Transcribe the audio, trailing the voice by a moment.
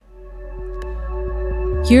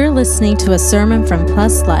You're listening to a sermon from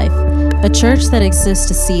Plus Life, a church that exists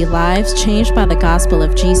to see lives changed by the gospel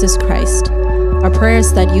of Jesus Christ. Our prayer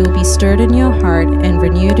is that you will be stirred in your heart and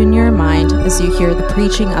renewed in your mind as you hear the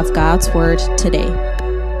preaching of God's word today.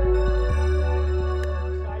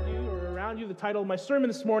 Beside you or around you, the title of my sermon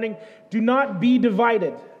this morning, Do Not Be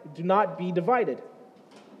Divided. Do not be divided.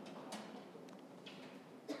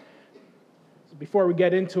 Before we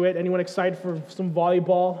get into it, anyone excited for some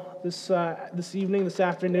volleyball this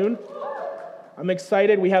afternoon? I'm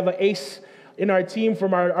excited. We have an ace in our team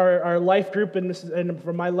from our life group and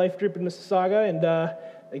from my life group in Mississauga, and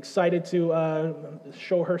excited to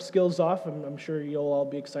show her skills off. I'm sure you'll all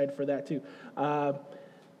be excited for that too.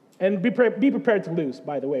 And be prepared to lose.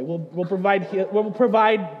 By the way, we'll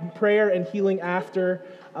provide prayer and healing after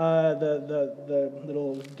the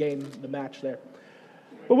little game, the match there.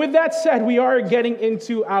 But with that said, we are getting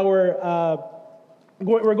into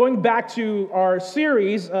we're going back to our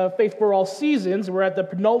series, Faith for All Seasons. We're at the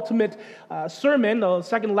penultimate sermon, the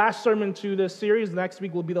second last sermon to this series. Next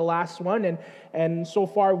week will be the last one. And so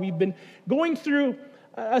far we've been going through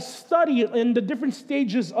a study in the different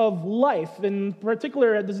stages of life, in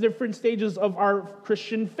particular at the different stages of our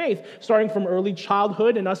Christian faith, starting from early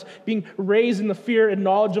childhood and us being raised in the fear and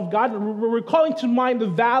knowledge of God. We're calling to mind the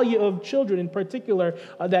value of children in particular,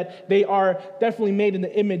 that they are definitely made in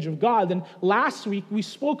the image of God. And last week we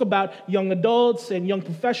spoke about young adults and young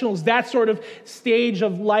professionals, that sort of stage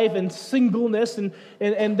of life and singleness and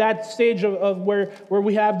that stage of where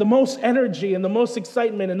we have the most energy and the most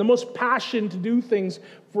excitement and the most passion to do things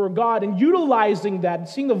for God, and utilizing that, and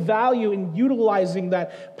seeing the value in utilizing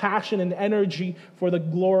that passion and energy for the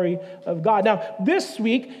glory of God. Now, this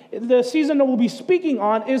week, the season that we'll be speaking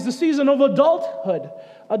on is the season of adulthood.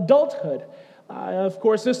 Of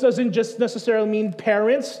course, this doesn't just necessarily mean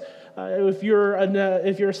parents. If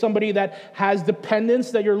you're somebody that has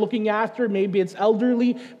dependents that you're looking after, maybe it's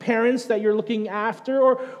elderly parents that you're looking after,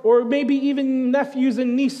 or maybe even nephews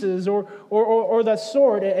and nieces, or that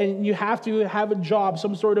sort, and you have to have a job,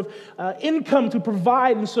 some sort of income to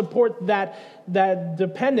provide and support that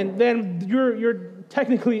dependent, then you're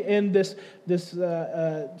technically in this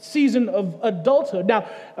season of adulthood. Now,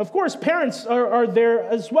 of course, parents are there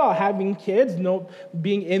as well, having kids,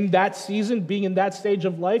 being in that season, being in that stage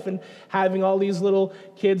of life, and having all these little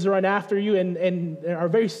kids run after you and are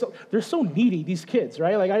they're so needy, these kids,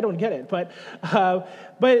 right? Like, I don't get it, but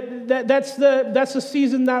that's the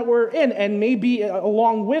season that we're in, and maybe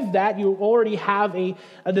along with that, you already have an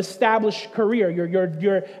established career.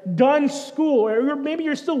 You're done school, or maybe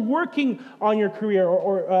you're still working on your career,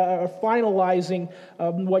 or finalizing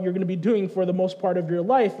what you're going to be doing for the most part of your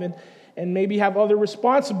life, and maybe have other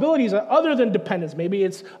responsibilities other than dependence. Maybe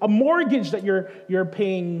it's a mortgage that you're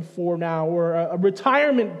paying for now, or a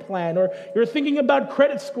retirement plan, or you're thinking about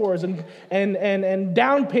credit scores and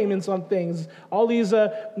down payments on things. All these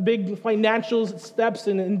big financial steps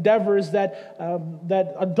and endeavors that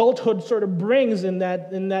adulthood sort of brings in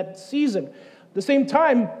that season. At the same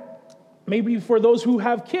time, maybe for those who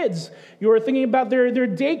have kids, you're thinking about their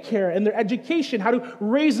daycare and their education, how to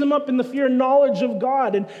raise them up in the fear and knowledge of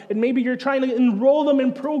God, and maybe you're trying to enroll them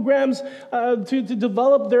in programs to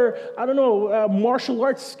develop their, martial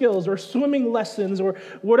arts skills or swimming lessons or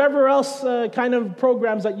whatever else kind of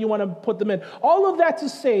programs that you want to put them in. All of that to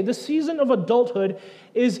say, the season of adulthood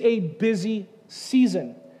is a busy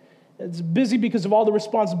season. It's busy because of all the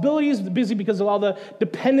responsibilities, busy because of all the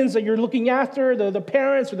dependents that you're looking after, the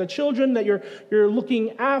parents or the children that you're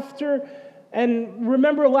looking after. And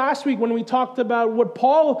remember last week when we talked about what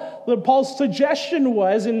Paul's suggestion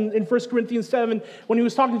was in 1 Corinthians 7, when he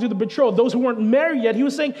was talking to the betrothed, those who weren't married yet, he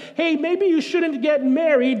was saying, hey, maybe you shouldn't get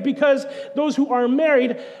married because those who are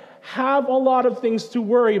married have a lot of things to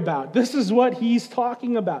worry about. This is what he's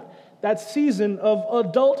talking about, that season of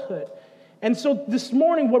adulthood. And so this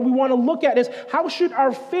morning, what we want to look at is how should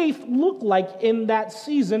our faith look like in that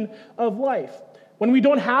season of life? When we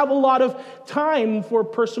don't have a lot of time for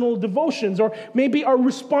personal devotions, or maybe our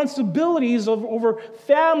responsibilities over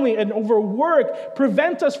family and over work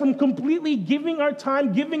prevent us from completely giving our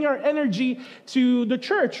time, giving our energy to the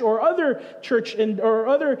church or other church or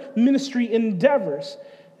other ministry endeavors.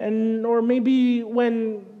 Or maybe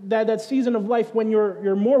when that season of life when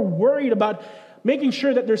you're more worried about making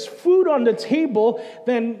sure that there's food on the table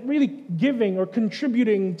than really giving or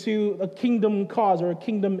contributing to a kingdom cause or a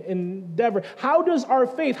kingdom endeavor. How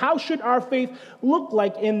should our faith look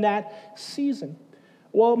like in that season?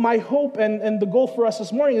 Well, my hope and the goal for us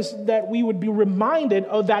this morning is that we would be reminded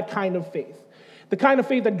of that kind of faith. The kind of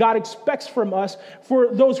faith that God expects from us for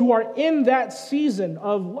those who are in that season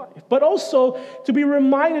of life. But also to be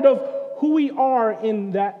reminded of who we are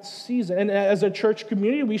in that season. And as a church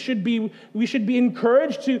community, we should be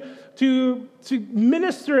encouraged to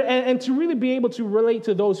minister and to really be able to relate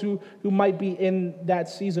to those who might be in that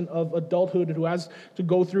season of adulthood, who has to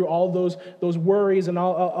go through all those worries and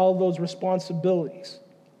all those responsibilities.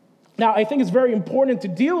 Now, I think it's very important to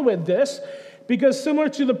deal with this, because similar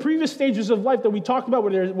to the previous stages of life that we talked about,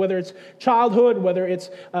 whether it's childhood, whether it's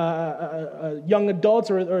young adults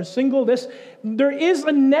or singleness, there is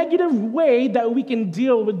a negative way that we can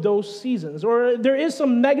deal with those seasons, or there is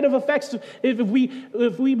some negative effects if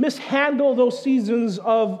we mishandle those seasons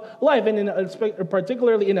of life, and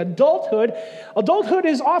particularly in adulthood. Adulthood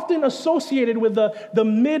is often associated with the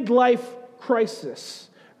midlife crisis,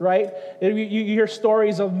 right? You hear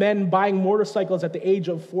stories of men buying motorcycles at the age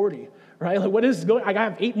of 40. Right? Like, what is going? I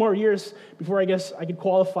have 8 more years before I guess I could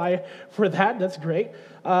qualify for that. That's great.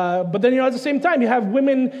 But then, at the same time, you have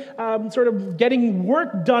women sort of getting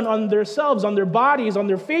work done on themselves, on their bodies, on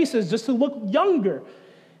their faces, just to look younger.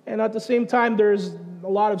 And at the same time, there's a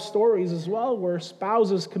lot of stories as well where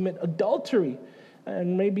spouses commit adultery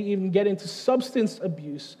and maybe even get into substance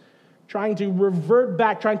abuse, trying to revert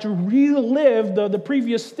back, trying to relive the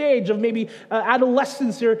previous stage of maybe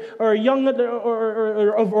adolescence or young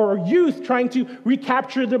or youth, trying to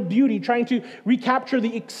recapture the beauty, trying to recapture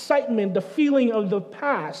the excitement, the feeling of the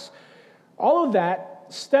past. All of that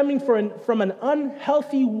stemming from an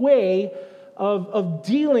unhealthy way of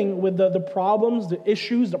dealing with the problems, the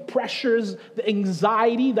issues, the pressures, the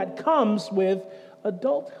anxiety that comes with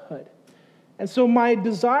adulthood. And so my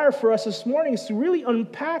desire for us this morning is to really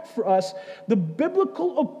unpack for us the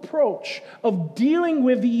biblical approach of dealing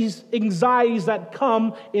with these anxieties that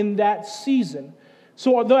come in that season,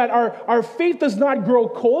 so that our faith does not grow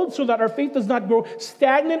cold, so that our faith does not grow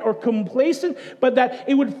stagnant or complacent, but that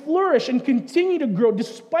it would flourish and continue to grow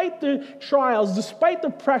despite the trials, despite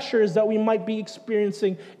the pressures that we might be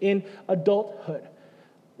experiencing in adulthood.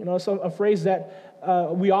 So a phrase that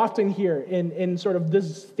we often hear in sort of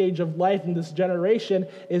this stage of life in this generation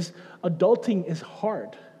is adulting is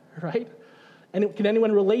hard, right? And can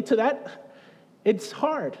anyone relate to that? It's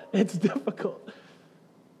hard. It's difficult.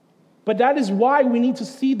 But that is why we need to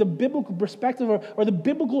see the biblical perspective or the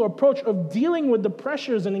biblical approach of dealing with the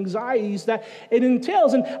pressures and anxieties that it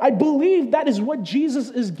entails. And I believe that is what Jesus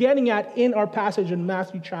is getting at in our passage in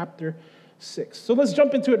Matthew chapter 6. So let's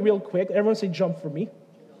jump into it real quick. Everyone say jump for me.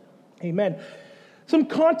 Amen. Some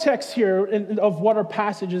context here of what our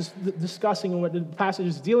passage is discussing and what the passage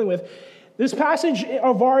is dealing with. This passage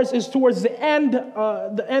of ours is towards the end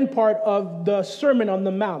part of the Sermon on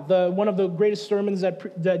the Mount, one of the greatest sermons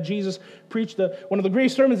that Jesus preached, one of the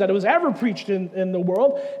greatest sermons that was ever preached in the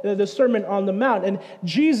world, the Sermon on the Mount. And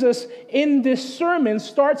Jesus, in this sermon,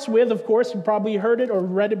 starts with, of course, you probably heard it or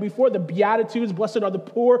read it before, the Beatitudes. Blessed are the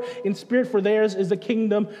poor in spirit, for theirs is the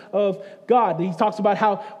kingdom of God. He talks about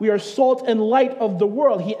how we are salt and light of the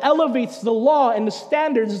world. He elevates the law and the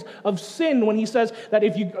standards of sin when he says that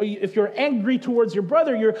if you're angry towards your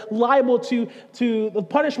brother, you're liable to the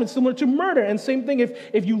punishment similar to murder. And same thing,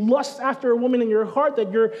 if you lust after a woman in your heart,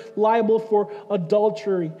 that you're liable for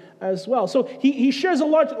adultery as well. So he shares a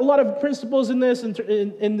lot of principles in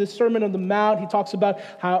this Sermon on the Mount. He talks about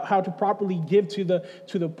how to properly give to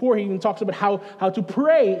the poor. He even talks about how to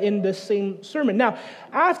pray in this same sermon. Now,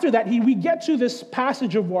 after that, we get to this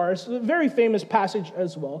passage of ours, a very famous passage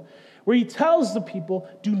as well, where he tells the people,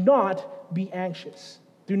 do not be anxious.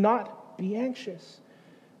 Do not be anxious.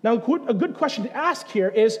 Now, a good question to ask here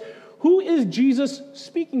is, who is Jesus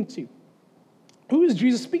speaking to? Who is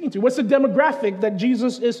Jesus speaking to? What's the demographic that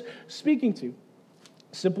Jesus is speaking to?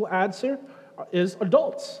 Simple answer is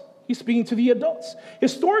adults. He's speaking to the adults.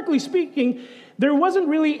 Historically speaking, there wasn't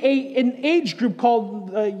really an age group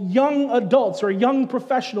called young adults or young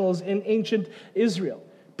professionals in ancient Israel.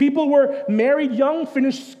 People were married young,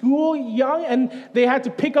 finished school young, and they had to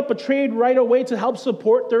pick up a trade right away to help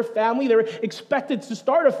support their family. They were expected to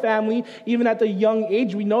start a family even at the young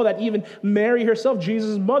age. We know that even Mary herself,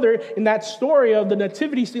 Jesus' mother, in that story of the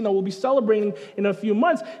nativity scene that we'll be celebrating in a few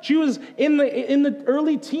months, she was in the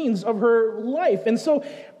early teens of her life. And so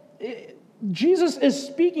Jesus is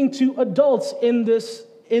speaking to adults in this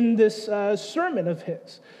sermon of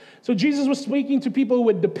his. So Jesus was speaking to people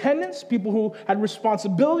with dependents, people who had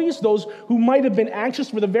responsibilities, those who might have been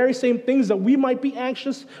anxious for the very same things that we might be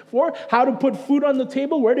anxious for, how to put food on the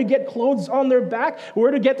table, where to get clothes on their back,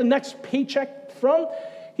 where to get the next paycheck from.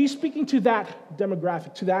 He's speaking to that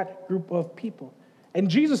demographic, to that group of people. And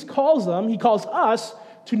Jesus calls us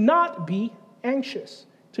to not be anxious,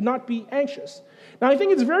 to not be anxious. Now, I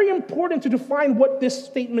think it's very important to define what this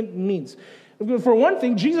statement means. For one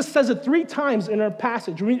thing, Jesus says it 3 times in our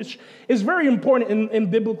passage, which is very important in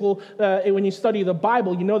biblical, when you study the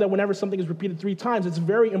Bible. You know that whenever something is repeated 3 times, it's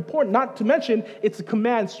very important. Not to mention, it's a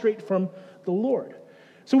command straight from the Lord.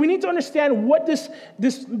 So we need to understand what this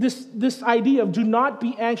idea of do not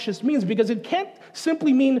be anxious means, because it can't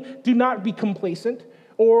simply mean do not be complacent,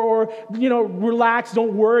 or relax,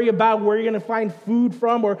 don't worry about where you're going to find food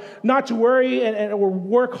from, or not to worry or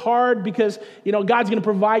work hard because God's going to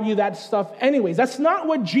provide you that stuff anyways. That's not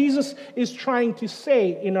what Jesus is trying to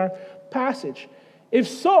say in our passage. If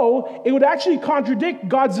so, it would actually contradict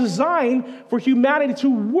God's design for humanity to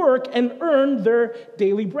work and earn their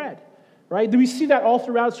daily bread. Right? We see that all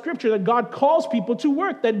throughout Scripture, that God calls people to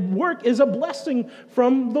work, that work is a blessing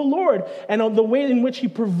from the Lord, and on the way in which He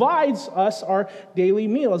provides us our daily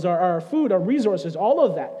meals, our food, our resources, all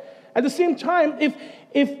of that. At the same time,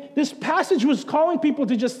 if this passage was calling people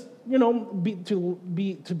to just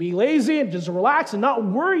be lazy and just relax and not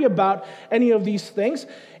worry about any of these things,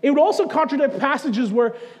 it would also contradict passages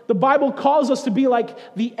where the Bible calls us to be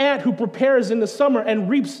like the ant who prepares in the summer and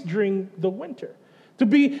reaps during the winter. To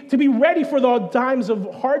be ready for the times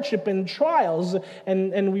of hardship and trials,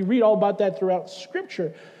 and we read all about that throughout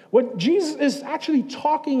Scripture. What Jesus is actually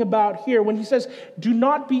talking about here when He says, do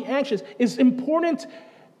not be anxious, is important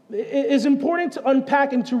to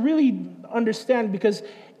unpack and to really understand, because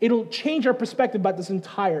it'll change our perspective about this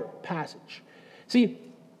entire passage. See,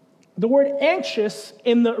 the word anxious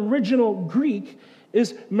in the original Greek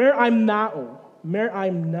is meraimnao,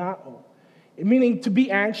 meaning to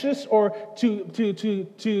be anxious or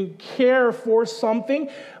to care for something.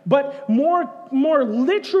 But more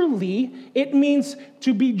literally, it means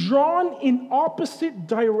to be drawn in opposite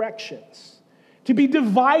directions, to be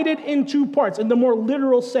divided in 2 parts, in the more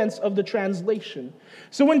literal sense of the translation.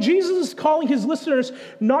 So when Jesus is calling His listeners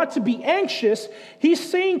not to be anxious, He's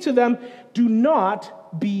saying to them, do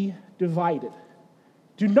not be divided.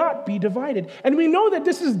 Do not be divided. And we know that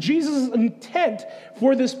this is Jesus' intent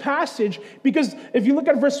for this passage, because if you look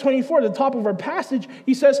at verse 24, at the top of our passage,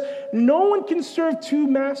 He says, no one can serve 2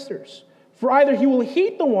 masters, for either he will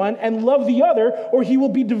hate the one and love the other, or he will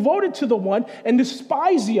be devoted to the one and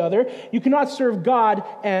despise the other. You cannot serve God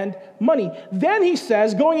and money. Then He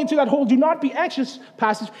says, going into that whole do not be anxious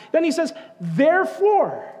passage, then He says,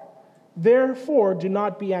 therefore, do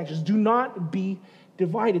not be anxious. Do not be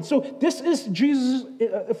divided. So this is Jesus'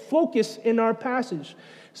 focus in our passage.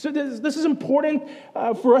 So this is important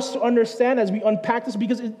for us to understand as we unpack this,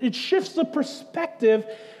 because it shifts the perspective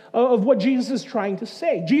of what Jesus is trying to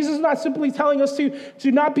say. Jesus is not simply telling us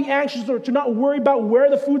to not be anxious or to not worry about where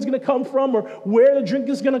the food's going to come from, or where the drink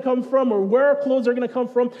is going to come from, or where our clothes are going to come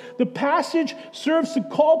from. The passage serves to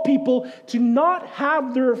call people to not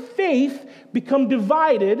have their faith become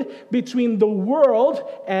divided between the world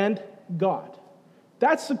and God.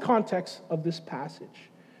 That's the context of this passage.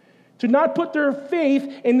 To not put their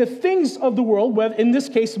faith in the things of the world, whether in this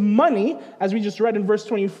case money, as we just read in verse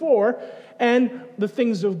 24, and the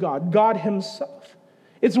things of God, God Himself.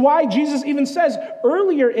 It's why Jesus even says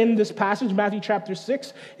earlier in this passage, Matthew chapter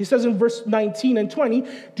 6, He says in verse 19 and 20,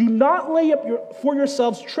 do not lay up for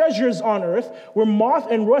yourselves treasures on earth, where moth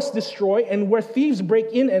and rust destroy, and where thieves break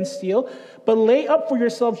in and steal, but lay up for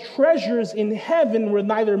yourselves treasures in heaven, where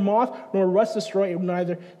neither moth nor rust destroy, and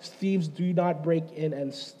neither thieves do not break in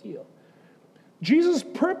and steal. Jesus'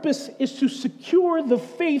 purpose is to secure the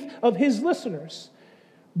faith of His listeners.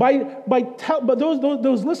 But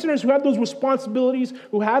those listeners who have those responsibilities,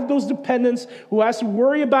 who have those dependents, who has to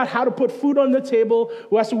worry about how to put food on the table,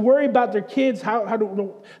 who has to worry about their kids,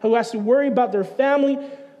 who has to worry about their family,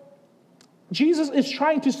 Jesus is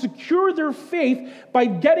trying to secure their faith by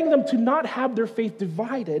getting them to not have their faith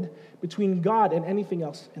divided between God and anything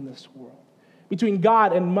else in this world. Between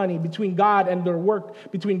God and money, between God and their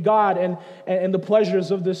work, between God and the pleasures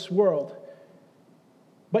of this world.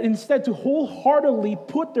 But instead to wholeheartedly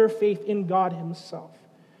put their faith in God Himself.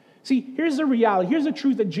 See, here's the reality. Here's the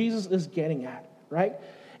truth that Jesus is getting at, right?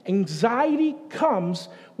 Anxiety comes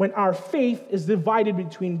when our faith is divided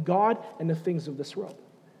between God and the things of this world.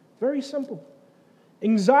 Very simple.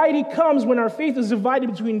 Anxiety comes when our faith is divided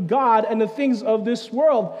between God and the things of this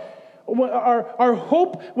world. Our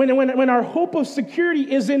hope, when our hope of security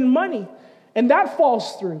is in money, and that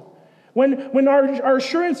falls through. When our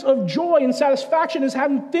assurance of joy and satisfaction is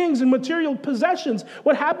having things and material possessions,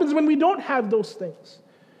 what happens when we don't have those things?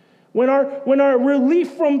 When our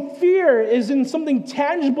relief from fear is in something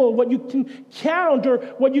tangible, what you can count or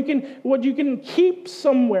what you can keep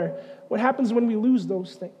somewhere, what happens when we lose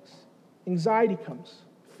those things? Anxiety comes,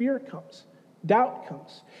 fear comes, doubt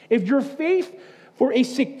comes. If your faith for a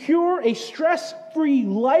secure, a stress-free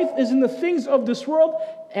life is in the things of this world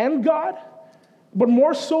and God, but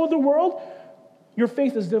more so the world, your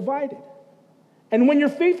faith is divided. And when your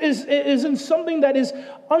faith is in something that is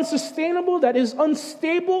unsustainable, that is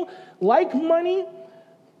unstable, like money,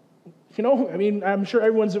 I'm sure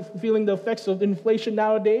everyone's feeling the effects of inflation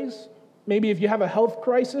nowadays. Maybe if you have a health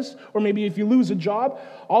crisis, or maybe if you lose a job,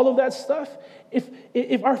 all of that stuff.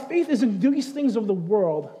 If our faith is in these things of the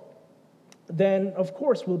world, then of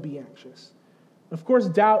course we'll be anxious. Of course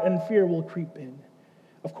doubt and fear will creep in.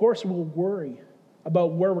 Of course we'll worry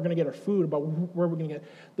about where we're going to get our food, about where we're going to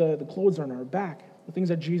get the clothes on our back, the things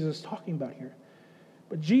that Jesus is talking about here.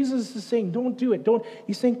 But Jesus is saying, don't do it.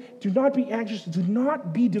 He's saying, do not be anxious. Do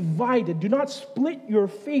not be divided. Do not split your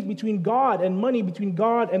faith between God and money, between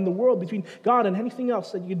God and the world, between God and anything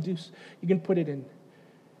else that you can do. You can put it in.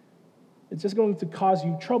 It's just going to cause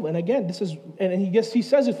you trouble. And again, he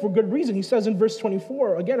says it for good reason. He says in verse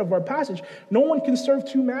 24, again, of our passage, no one can serve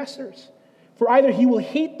two masters. For either he will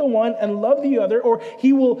hate the one and love the other, or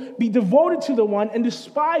he will be devoted to the one and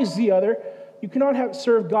despise the other. You cannot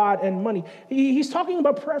serve God and money. He's talking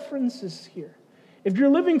about preferences here. If you're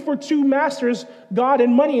living for two masters, God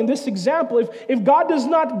and money, in this example, if God does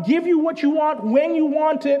not give you what you want when you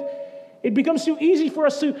want it, it becomes too easy for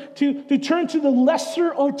us to turn to the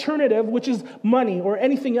lesser alternative, which is money or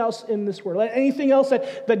anything else in this world, anything else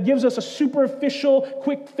that gives us a superficial,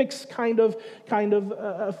 quick fix kind of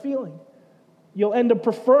feeling. You'll end up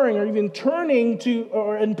preferring or even turning to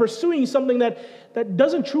and pursuing something that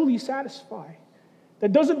doesn't truly satisfy,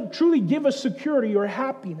 that doesn't truly give us security or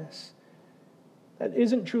happiness, that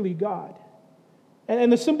isn't truly God.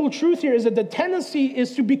 And the simple truth here is that the tendency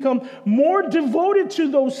is to become more devoted to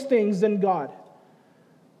those things than God.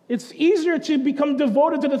 It's easier to become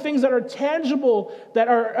devoted to the things that are tangible, that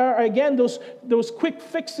are again, those quick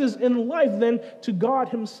fixes in life, than to God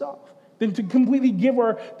himself, than to completely give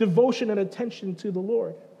our devotion and attention to the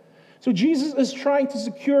Lord. So Jesus is trying to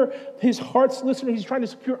secure his heart's listener. He's trying to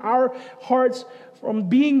secure our hearts from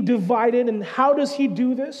being divided. And how does he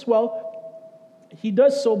do this? Well, he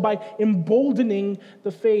does so by emboldening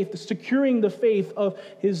the faith, securing the faith of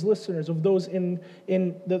his listeners, of those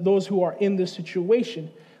those who are in this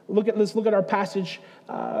situation. Let's look at our passage.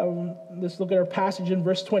 Let's look at our passage in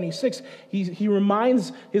verse 26. He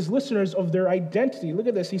reminds his listeners of their identity. Look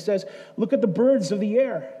at this. He says, "Look at the birds of the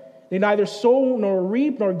air. They neither sow nor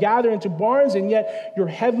reap nor gather into barns, and yet your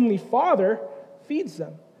heavenly Father feeds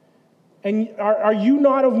them. And are you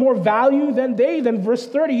not of more value than they?" Then verse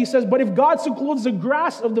 30, he says, "But if God so clothes the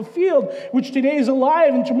grass of the field, which today is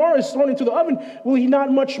alive and tomorrow is thrown into the oven, will he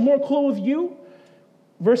not much more clothe you?"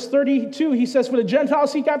 Verse 32, he says, "For the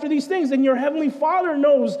Gentiles seek after these things, and your heavenly Father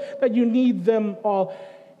knows that you need them all."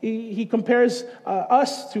 He compares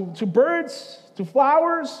us to birds, to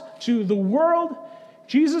flowers, to the world.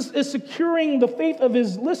 Jesus is securing the faith of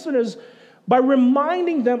his listeners by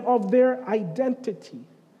reminding them of their identity,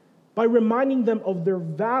 by reminding them of their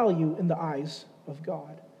value in the eyes of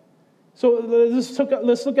God. So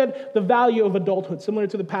let's look at the value of adulthood, similar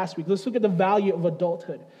to the past week. Let's look at the value of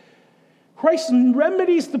adulthood. Christ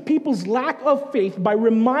remedies the people's lack of faith by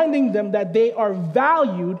reminding them that they are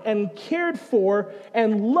valued and cared for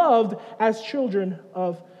and loved as children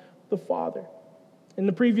of the Father. In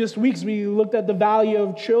the previous weeks, we looked at the value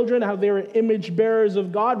of children, how they were image bearers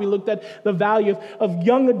of God. We looked at the value of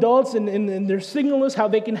young adults and their singleness, how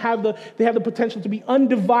they have the potential to be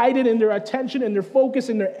undivided in their attention and their focus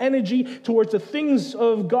and their energy towards the things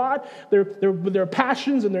of God, their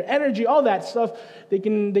passions and their energy, all that stuff. They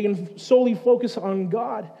can solely focus on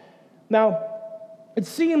God. Now, it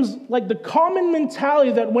seems like the common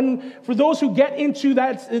mentality that for those who get into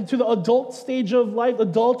the adult stage of life,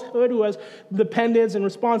 adulthood, who has dependence and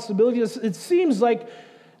responsibilities, it seems like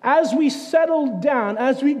as we settle down,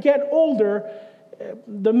 as we get older,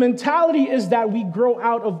 the mentality is that we grow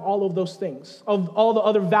out of all of those things, of all the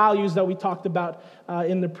other values that we talked about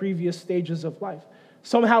in the previous stages of life.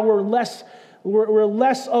 Somehow we're less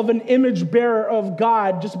of an image bearer of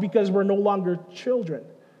God just because we're no longer children.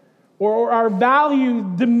 Or our value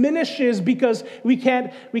diminishes because we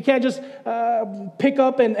can't just pick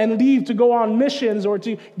up and leave to go on missions or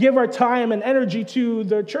to give our time and energy to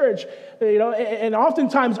the church. And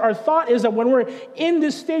oftentimes our thought is that when we're in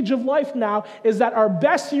this stage of life now, is that our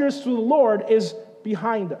best years to the Lord is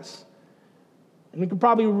behind us. And we could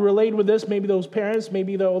probably relate with this, maybe those parents,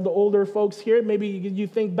 maybe the older folks here. Maybe you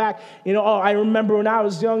think back, I remember when I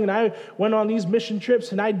was young and I went on these mission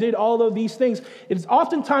trips and I did all of these things. It's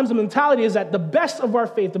oftentimes the mentality is that the best of our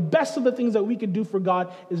faith, the best of the things that we could do for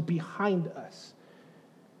God is behind us.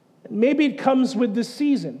 And maybe it comes with this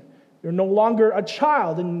season. You're no longer a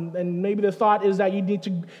child, and maybe the thought is that you need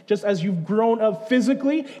to, just as you've grown up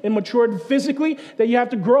physically and matured physically, that you have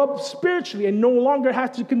to grow up spiritually and no longer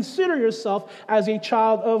have to consider yourself as a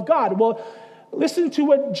child of God. Well, listen to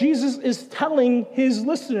what Jesus is telling his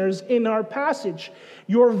listeners in our passage.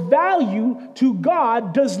 Your value to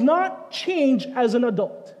God does not change as an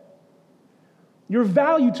adult. Your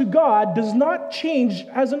value to God does not change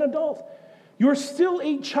as an adult. You're still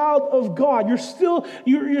a child of God. You're still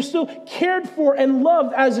cared for and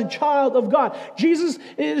loved as a child of God. Jesus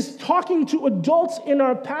is talking to adults in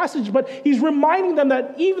our passage, but he's reminding them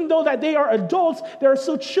that even though that they are adults, they are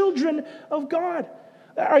still children of God.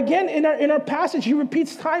 Again, in our passage, he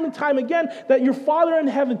repeats time and time again that your Father in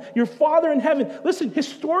heaven. Listen,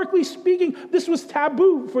 historically speaking, this was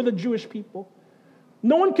taboo for the Jewish people.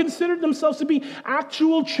 No one considered themselves to be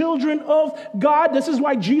actual children of God. This is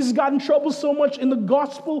why Jesus got in trouble so much in the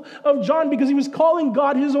Gospel of John, because he was calling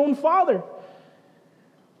God his own Father.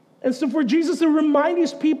 And so for Jesus to remind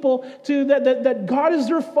his people that God is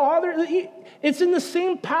their Father, it's in the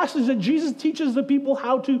same passage that Jesus teaches the people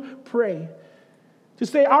how to pray. To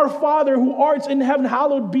say, "Our Father who art in heaven,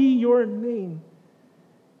 hallowed be your name."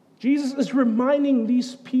 Jesus is reminding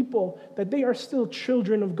these people that they are still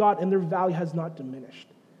children of God and their value has not diminished.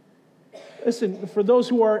 Listen, for those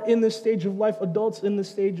who are in this stage of life, adults in this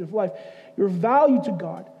stage of life, your value to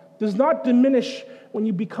God does not diminish when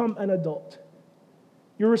you become an adult.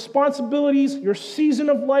 Your responsibilities, your season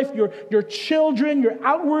of life, your children, your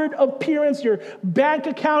outward appearance, your bank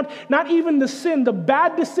account, not even the sin, the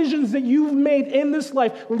bad decisions that you've made in this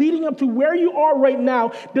life leading up to where you are right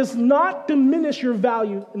now does not diminish your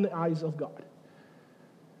value in the eyes of God.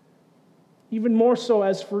 Even more so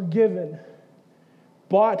as forgiven,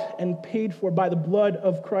 bought and paid for by the blood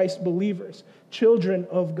of Christ believers, children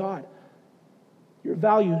of God. Your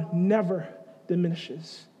value never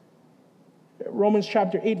diminishes. Romans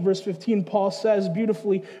chapter 8, verse 15, Paul says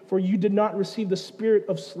beautifully, "For you did not receive the spirit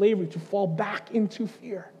of slavery to fall back into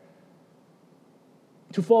fear,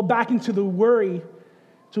 to fall back into the worry,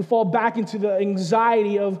 to fall back into the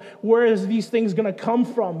anxiety of where is these things going to come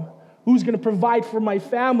from? Who's going to provide for my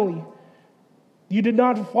family?" You did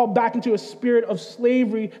not fall back into a spirit of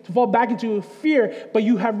slavery, to fall back into fear, but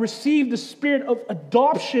you have received the spirit of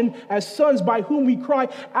adoption as sons, by whom we cry,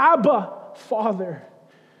 "Abba, Father."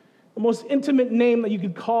 The most intimate name that you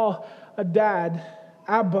could call a dad,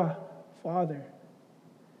 Abba, Father.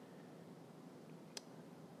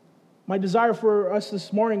 My desire for us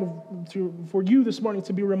this morning, for you this morning,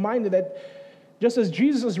 to be reminded that just as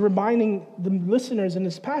Jesus is reminding the listeners in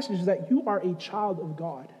this passage that you are a child of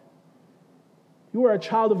God. You are a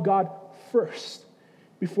child of God first,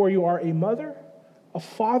 before you are a mother, a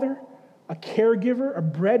father, a caregiver, a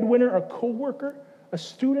breadwinner, a co-worker, a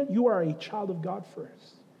student. You are a child of God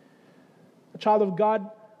first. A child of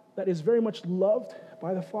God that is very much loved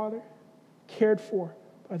by the Father, cared for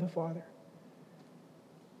by the Father.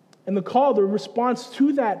 And the call, the response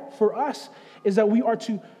to that for us is that we are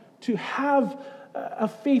to have a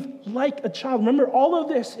faith like a child. Remember, all of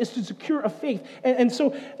this is to secure a faith. And so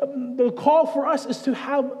the call for us is to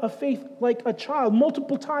have a faith like a child.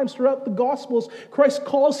 Multiple times throughout the Gospels, Christ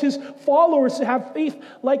calls his followers to have faith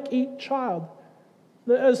like a child.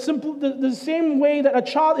 The same way that a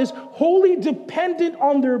child is wholly dependent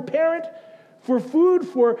on their parent for food,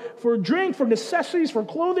 for drink, for necessities, for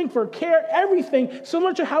clothing, for care, everything,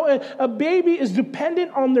 similar to how a baby is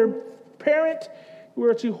dependent on their parent, we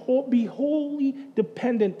are to be wholly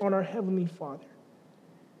dependent on our Heavenly Father,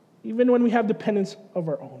 even when we have dependence of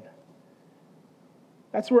our own.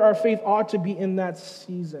 That's where our faith ought to be in that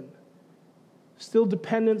season. Still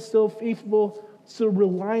dependent, still faithful, still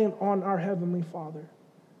reliant on our Heavenly Father.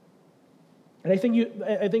 And I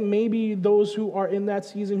think maybe those who are in that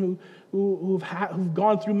season, who've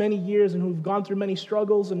gone through many years and who've gone through many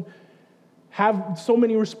struggles and have so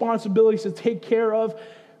many responsibilities to take care of,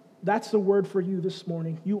 that's the word for you this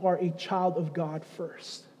morning. You are a child of God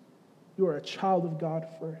first. You are a child of God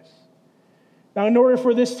first. Now, in order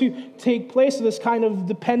for this to take place, this kind of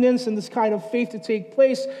dependence and this kind of faith to take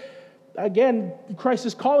place, again, Christ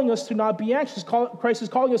is calling us to not be anxious. Christ is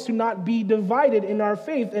calling us to not be divided in our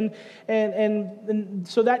faith. And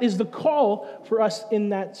so that is the call for us in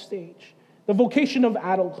that stage. The vocation of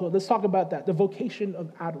adulthood. Let's talk about that. The vocation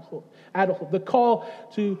of adulthood. The call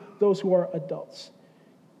to those who are adults.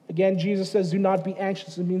 Again, Jesus says, do not be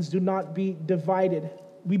anxious. It means do not be divided.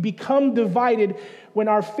 We become divided when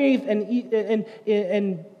our faith and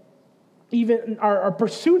even our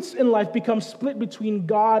pursuits in life become split between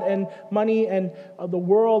God and money and the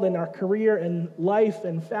world and our career and life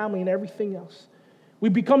and family and everything else. We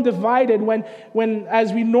become divided when,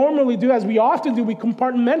 as we normally do, as we often do, we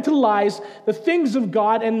compartmentalize the things of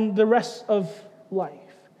God and the rest of life,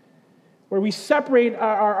 where we separate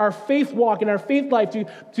our faith walk and our faith life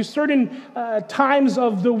to certain times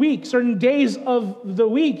of the week, certain days of the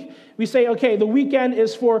week. We say, okay, the weekend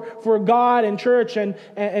is for God and church,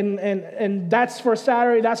 and that's for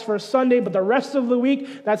Saturday, that's for Sunday, but the rest of the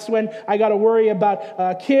week, that's when I got to worry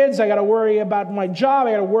about kids, I got to worry about my job,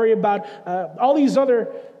 I got to worry about all these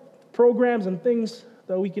other programs and things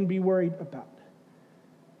that we can be worried about.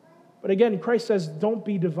 But again, Christ says, don't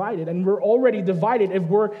be divided. And we're already divided if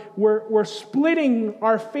we're splitting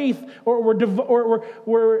our faith, or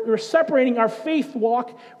we're separating our faith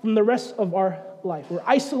walk from the rest of our life. We're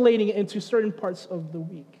isolating it into certain parts of the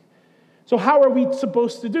week. So how are we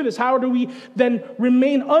supposed to do this? How do we then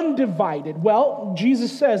remain undivided? Well,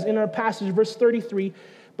 Jesus says in our passage, verse 33,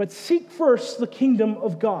 but seek first the kingdom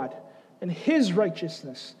of God and his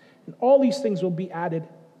righteousness, and all these things will be added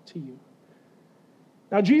to you.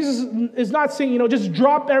 Now, Jesus is not saying, just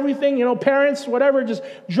drop everything, parents, whatever, just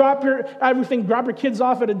drop everything, drop your kids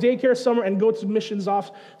off at a daycare somewhere and go to missions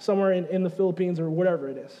off somewhere in the Philippines or whatever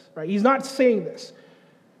it is, right? He's not saying this.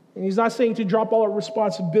 And he's not saying to drop all our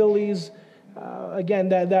responsibilities. Again,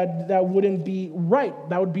 that wouldn't be right.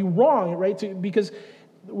 That would be wrong, right? Because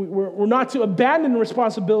we're not to abandon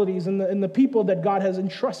responsibilities in the people that God has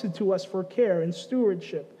entrusted to us for care and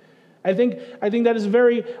stewardship. I think that is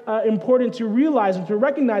very important to realize and to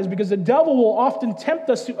recognize, because the devil will often tempt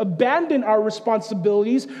us to abandon our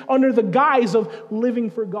responsibilities under the guise of living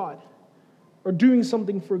for God or doing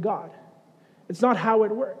something for God. It's not how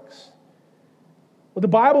it works. What the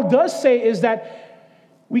Bible does say is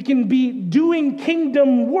that we can be doing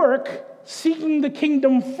kingdom work, seeking the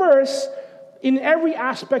kingdom first in every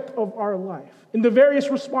aspect of our life, in the various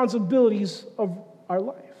responsibilities of our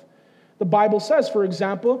life. The Bible says, for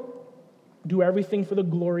example, do everything for the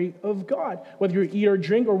glory of God. Whether you eat or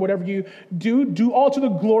drink or whatever you do all to the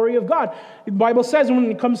glory of God. The Bible says when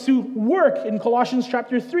it comes to work, in Colossians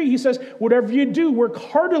chapter 3, he says, whatever you do, work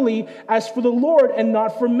heartily as for the Lord and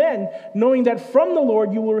not for men, knowing that from the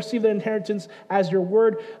Lord you will receive the inheritance as your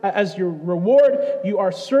reward. You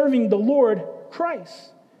are serving the Lord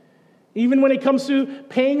Christ. Even when it comes to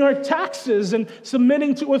paying our taxes and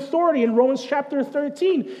submitting to authority in Romans chapter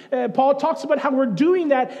 13, Paul talks about how we're doing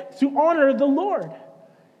that to honor the Lord.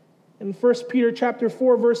 In 1 Peter chapter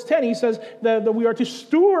 4, verse 10, he says that we are to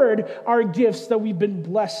steward our gifts that we've been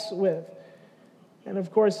blessed with. And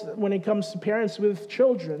of course, when it comes to parents with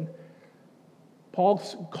children,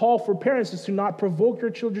 Paul's call for parents is to not provoke your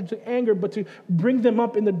children to anger, but to bring them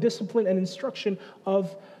up in the discipline and instruction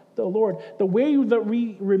of the Lord. The way that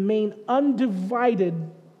we remain undivided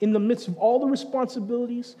in the midst of all the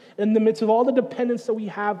responsibilities, in the midst of all the dependence that we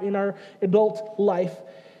have in our adult life,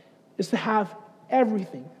 is to have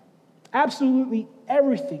everything, absolutely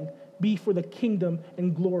everything, be for the kingdom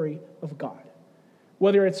and glory of God.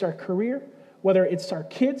 Whether it's our career, whether it's our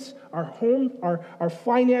kids, our home, our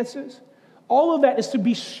finances, all of that is to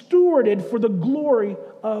be stewarded for the glory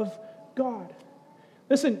of God.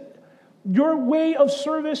 Listen, your way of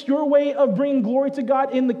service, your way of bringing glory to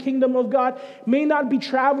God in the kingdom of God may not be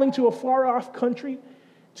traveling to a far-off country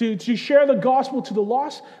to share the gospel to the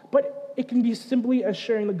lost, but it can be simply as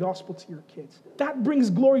sharing the gospel to your kids. That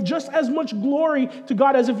brings glory, just as much glory to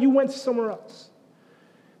God as if you went somewhere else.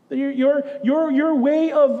 Your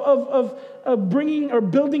way of bringing or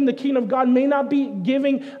building the kingdom of God may not be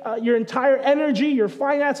giving your entire energy, your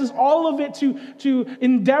finances, all of it to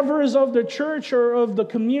endeavors of the church or of the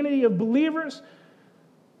community of believers,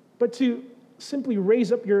 but to simply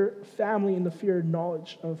raise up your family in the fear and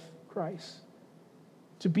knowledge of Christ,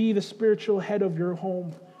 to be the spiritual head of your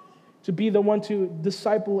home, to be the one to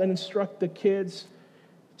disciple and instruct the kids,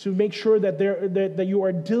 to make sure that you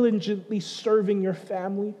are diligently serving your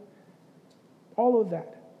family. All of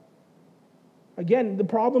that. Again, the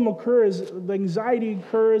problem occurs, the anxiety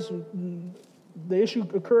occurs, the issue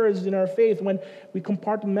occurs in our faith when we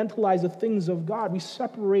compartmentalize the things of God. We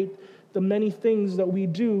separate the many things that we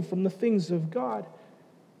do from the things of God.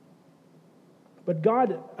 But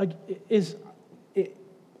God is,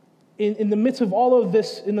 in the midst of all of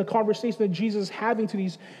this, in the conversation that Jesus is having to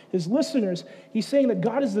his listeners, he's saying that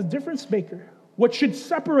God is the difference maker. What should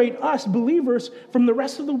separate us believers from the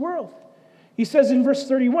rest of the world? He says in verse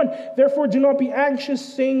 31, therefore do not be anxious,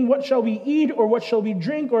 saying, what shall we eat, or what shall we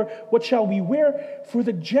drink, or what shall we wear? For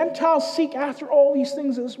the Gentiles seek after all these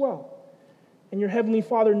things as well. And your heavenly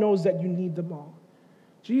Father knows that you need them all.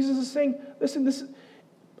 Jesus is saying, listen,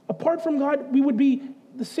 apart from God, we would be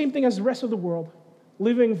the same thing as the rest of the world.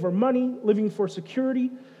 Living for money, living for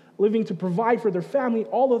security, living to provide for their family,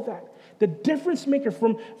 all of that. The difference maker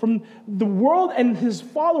from the world and his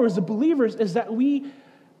followers, the believers, is that we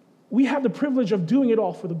have the privilege of doing it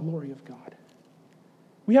all for the glory of God.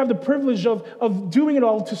 We have the privilege of doing it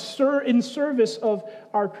all in service of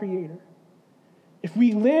our Creator. If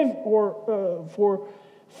we live for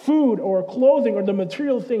food or clothing or the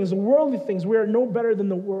material things, the worldly things, we are no better than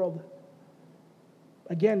the world.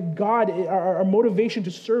 Again, God, our motivation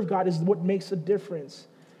to serve God is what makes a difference.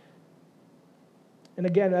 And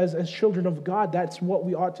again, as children of God, that's what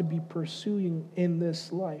we ought to be pursuing in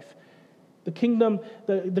this life. The kingdom,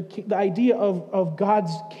 the idea of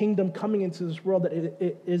God's kingdom coming into this world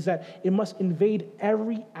is that it must invade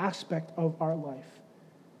every aspect of our life.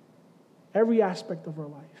 Every aspect of our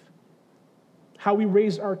life. How we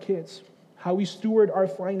raise our kids, how we steward our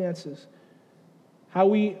finances,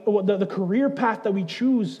 the career path that we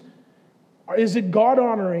choose. Is it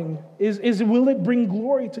God-honoring? Will it bring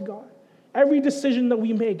glory to God? Every decision that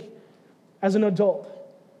we make as an adult,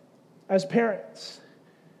 as parents,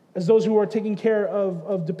 as those who are taking care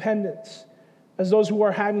of dependents, as those who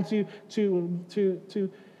are having to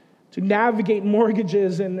navigate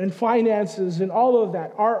mortgages and finances and all of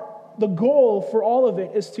that. The goal for all of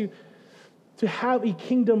it is to have a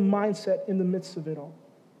kingdom mindset in the midst of it all.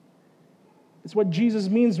 It's what Jesus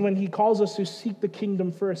means when he calls us to seek the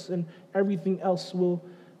kingdom first, and everything else will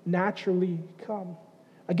naturally come.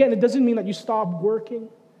 Again, it doesn't mean that you stop working,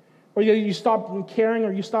 or you stop caring,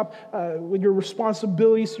 or you stop with your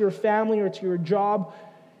responsibilities to your family or to your job.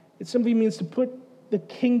 It simply means to put the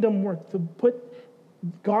kingdom work, to put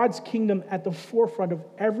God's kingdom at the forefront of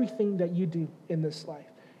everything that you do in this life.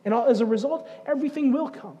 And as a result, everything will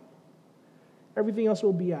come. Everything else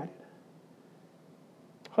will be added.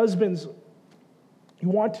 Husbands, you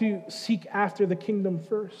want to seek after the kingdom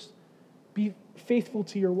first. Be faithful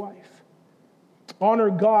to your wife. Honor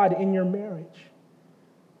God in your marriage.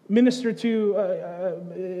 Minister to,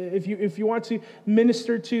 if you want to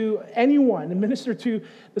minister to anyone, minister to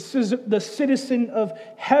the citizen of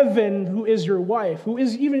heaven who is your wife, who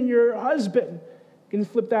is even your husband. You can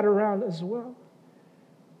flip that around as well.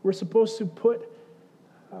 We're supposed to put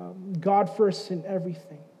God first in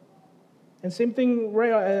everything. And same thing,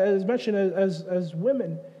 right, as mentioned, as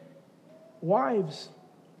women, wives.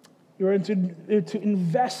 You're to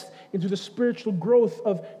invest into the spiritual growth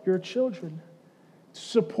of your children, to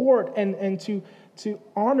support and to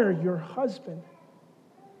honor your husband.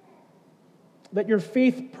 Let your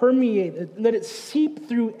faith permeate it. Let it seep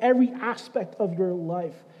through every aspect of your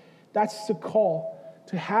life. That's the call,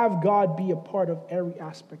 to have God be a part of every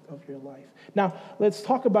aspect of your life. Now, let's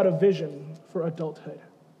talk about a vision for adulthood.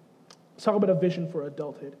 Let's talk about a vision for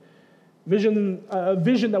adulthood. A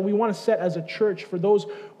vision that we want to set as a church for those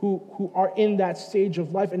who are in that stage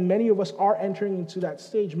of life. And many of us are entering into that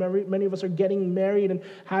stage. Many of us are getting married and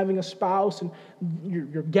having a spouse, and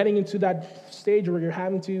you're getting into that stage where you're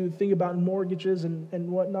having to think about mortgages and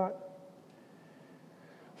whatnot.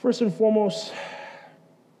 First and foremost,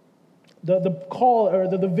 the call or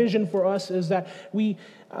the vision for us is that we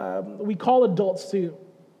call adults to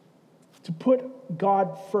put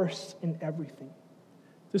God first in everything.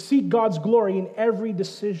 To seek God's glory in every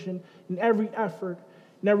decision, in every effort,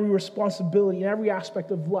 in every responsibility, in every aspect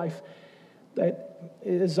of life that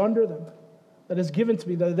is under them, that is given to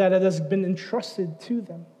me, that has been entrusted to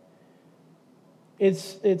them.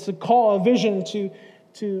 It's a call, a vision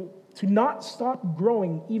to not stop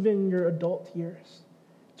growing even in your adult years.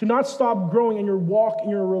 To not stop growing in your walk, in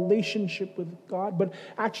your relationship with God, but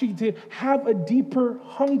actually to have a deeper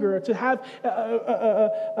hunger, to have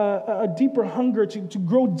a deeper hunger to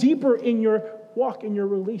grow deeper in your walk, in your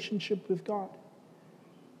relationship with God.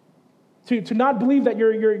 To not believe that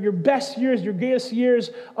your best years, your greatest years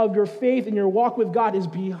of your faith and your walk with God is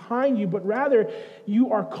behind you, but rather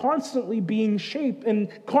you are constantly being shaped and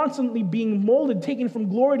constantly being molded, taken from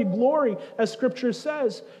glory to glory, as Scripture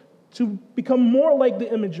says, to become more like the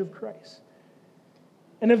image of Christ.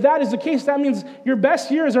 And if that is the case, that means your best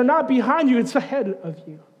years are not behind you, it's ahead of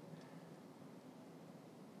you.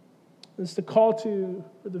 It's the call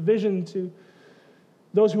or the vision to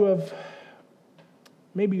those who have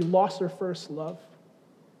maybe lost their first love,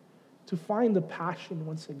 to find the passion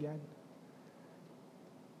once again,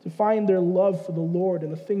 to find their love for the Lord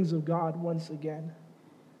and the things of God once again,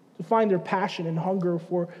 to find their passion and hunger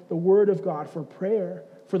for the Word of God, for prayer,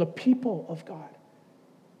 for the people of God.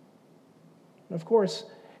 And of course,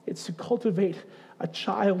 it's to cultivate a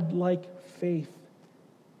childlike faith,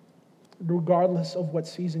 regardless of what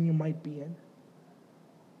season you might be in.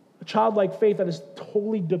 A childlike faith that is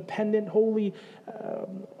totally dependent, wholly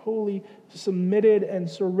submitted and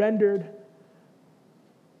surrendered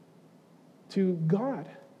to God,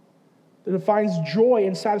 that finds joy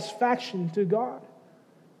and satisfaction to God.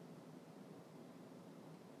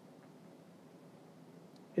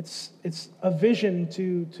 It's a vision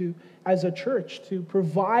to as a church to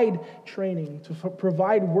provide training, to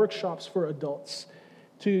provide workshops for adults,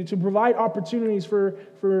 to provide opportunities for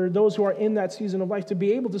those who are in that season of life to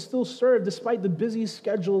be able to still serve despite the busy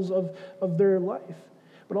schedules of their life,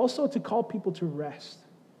 but also to call people to rest.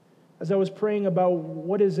 As I was praying about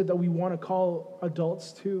what is it that we want to call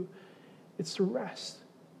adults to, it's to rest.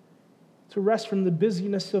 To rest from the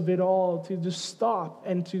busyness of it all, to just stop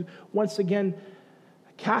and to once again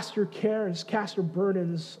cast your cares, cast your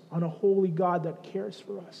burdens on a holy God that cares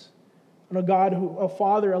for us, on a God a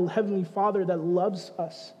Father, a heavenly Father that loves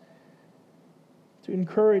us, to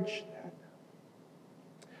encourage that.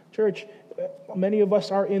 Church, many of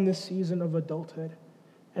us are in this season of adulthood.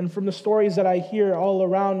 And from the stories that I hear all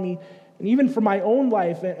around me, and even from my own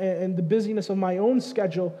life and the busyness of my own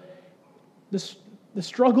schedule, the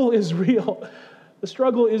struggle is real. The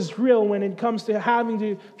struggle is real when it comes to having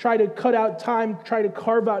to try to cut out time, try to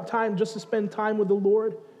carve out time just to spend time with the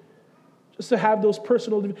Lord, just to have those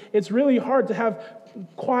personal. It's really hard to have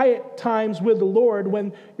quiet times with the Lord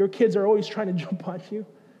when your kids are always trying to jump on you,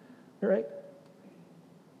 right?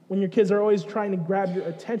 When your kids are always trying to grab your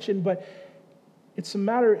attention, but it's a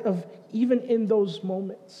matter of even in those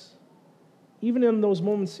moments,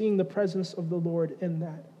 seeing the presence of the Lord in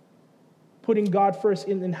that. Putting God first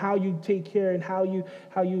in how you take care and how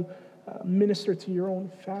you minister to your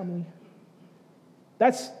own family.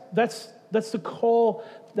 That's the call.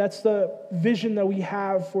 That's the vision that we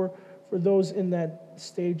have for those in that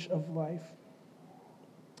stage of life.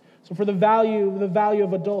 So for the value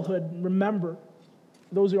of adulthood, remember,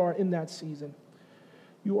 for those who are in that season,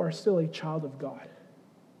 you are still a child of God.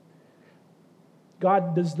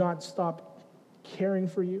 God does not stop caring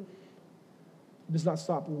for you. He does not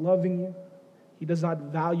stop loving you. He does not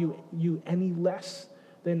value you any less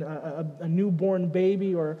than a newborn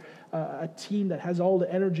baby or a teen that has all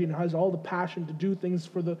the energy and has all the passion to do things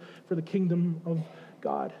for the kingdom of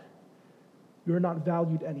God. You are not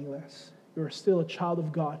valued any less. You are still a child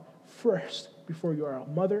of God first before you are a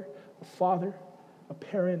mother, a father, a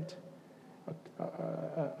parent,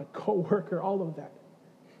 a co-worker, all of that.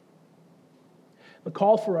 The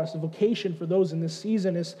call for us, the vocation for those in this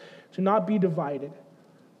season is to not be divided,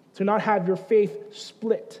 to not have your faith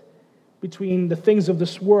split between the things of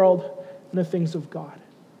this world and the things of God,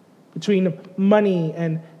 between money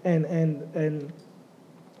and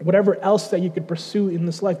whatever else that you could pursue in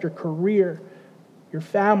this life, your career, your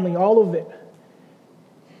family, all of it,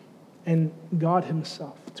 and God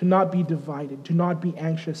himself. To not be divided, to not be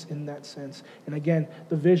anxious in that sense. And again,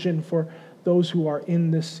 the vision for those who are in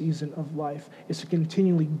this season of life is to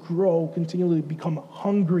continually grow, continually become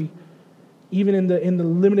hungry, even in the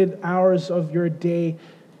limited hours of your day,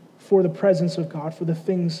 for the presence of God, for the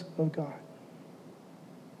things of God.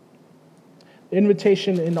 The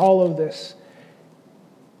invitation in all of this,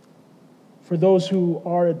 for those who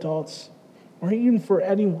are adults, or even for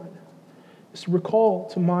anyone, is to recall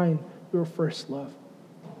to mind your first love.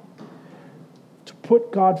 To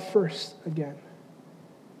put God first again.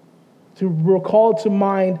 To recall to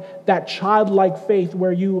mind that childlike faith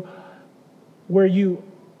where you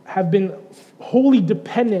have been wholly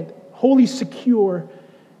dependent, wholly secure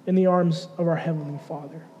in the arms of our Heavenly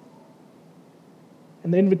Father.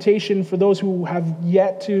 And the invitation for those who have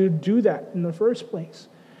yet to do that in the first place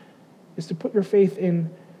is to put your faith in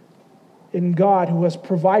God, who has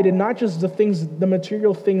provided not just the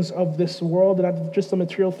material things of this world, not just the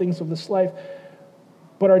material things of this life,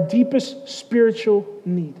 but our deepest spiritual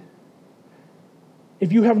need.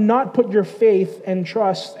 If you have not put your faith and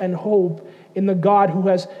trust and hope in the God who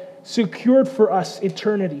has secured for us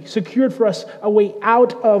eternity, secured for us a way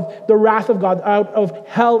out of the wrath of God, out of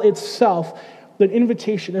hell itself, the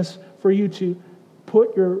invitation is for you to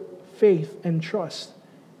put your faith and trust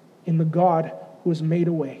in the God who has made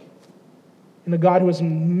a way, in the God who has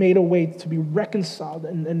made a way to be reconciled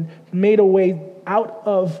and made a way out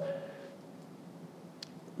of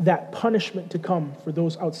that punishment to come for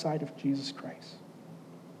those outside of Jesus Christ.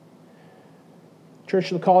 Church,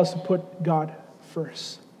 the call is to put God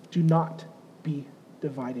first. Do not be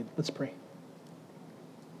divided. Let's pray.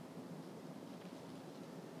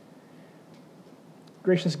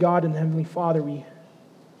 Gracious God and Heavenly Father, we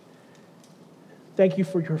thank you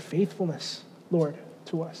for your faithfulness, Lord,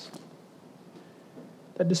 to us.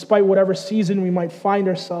 That despite whatever season we might find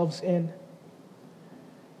ourselves in,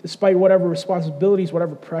 despite whatever responsibilities,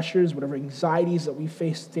 whatever pressures, whatever anxieties that we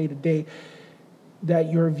face day to day,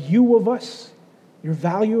 that your view of us, your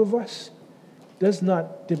value of us, does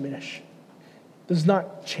not diminish. does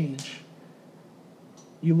not change.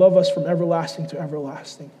 You love us from everlasting to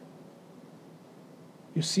everlasting.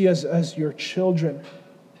 You see us as your children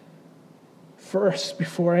first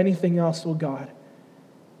before anything else, oh God.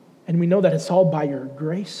 And we know that it's all by your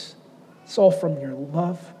grace. It's all from your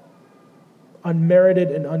love,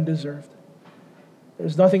 unmerited and undeserved.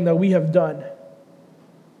 There's nothing that we have done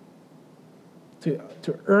to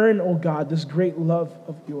earn, oh God, this great love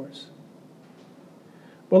of yours.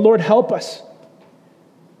 But Lord, help us.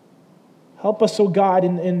 Help us, oh God,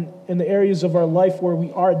 in the areas of our life where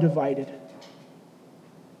we are divided,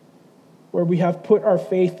 where we have put our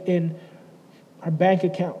faith in our bank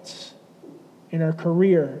accounts, in our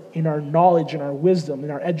career, in our knowledge, in our wisdom, in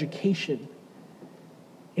our education,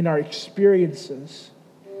 in our experiences.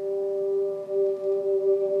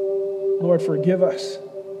 Lord, forgive us.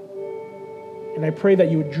 And I pray that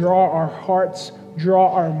you would draw our hearts,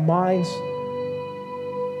 draw our minds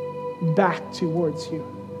back towards you.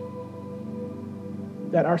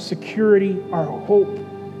 That our security, our hope,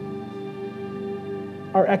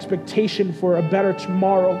 our expectation for a better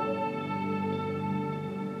tomorrow,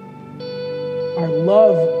 our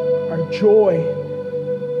love, our joy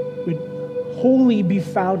would wholly be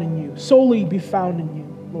found in you, solely be found in you,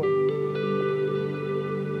 Lord.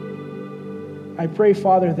 I pray,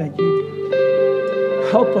 Father, that you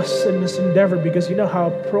help us in this endeavor, because you know how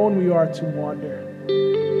prone we are to wander.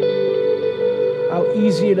 How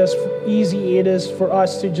easy it is for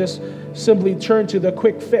us to just simply turn to the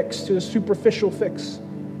quick fix, to the superficial fix.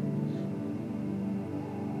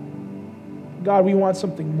 God, we want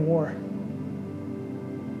something more.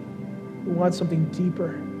 We want something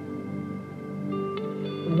deeper.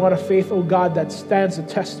 We want a faith, oh God, that stands the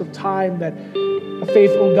test of time, that a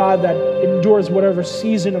faith, oh God, that endures whatever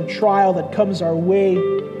season of trial that comes our way.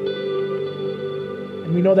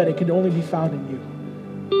 And we know that it can only be found in you.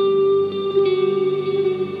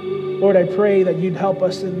 Lord, I pray that you'd help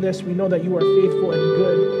us in this. We know that you are faithful and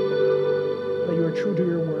good, that you are true to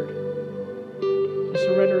your word. We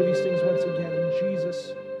surrender these things once again in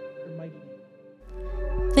Jesus' mighty name.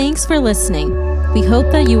 Thanks for listening. We hope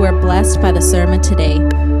that you were blessed by the sermon today.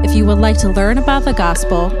 If you would like to learn about the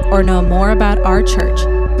gospel or know more about our church,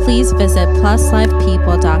 please visit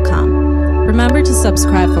pluslifepeople.com. Remember to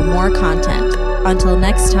subscribe for more content. Until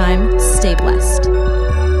next time, stay blessed.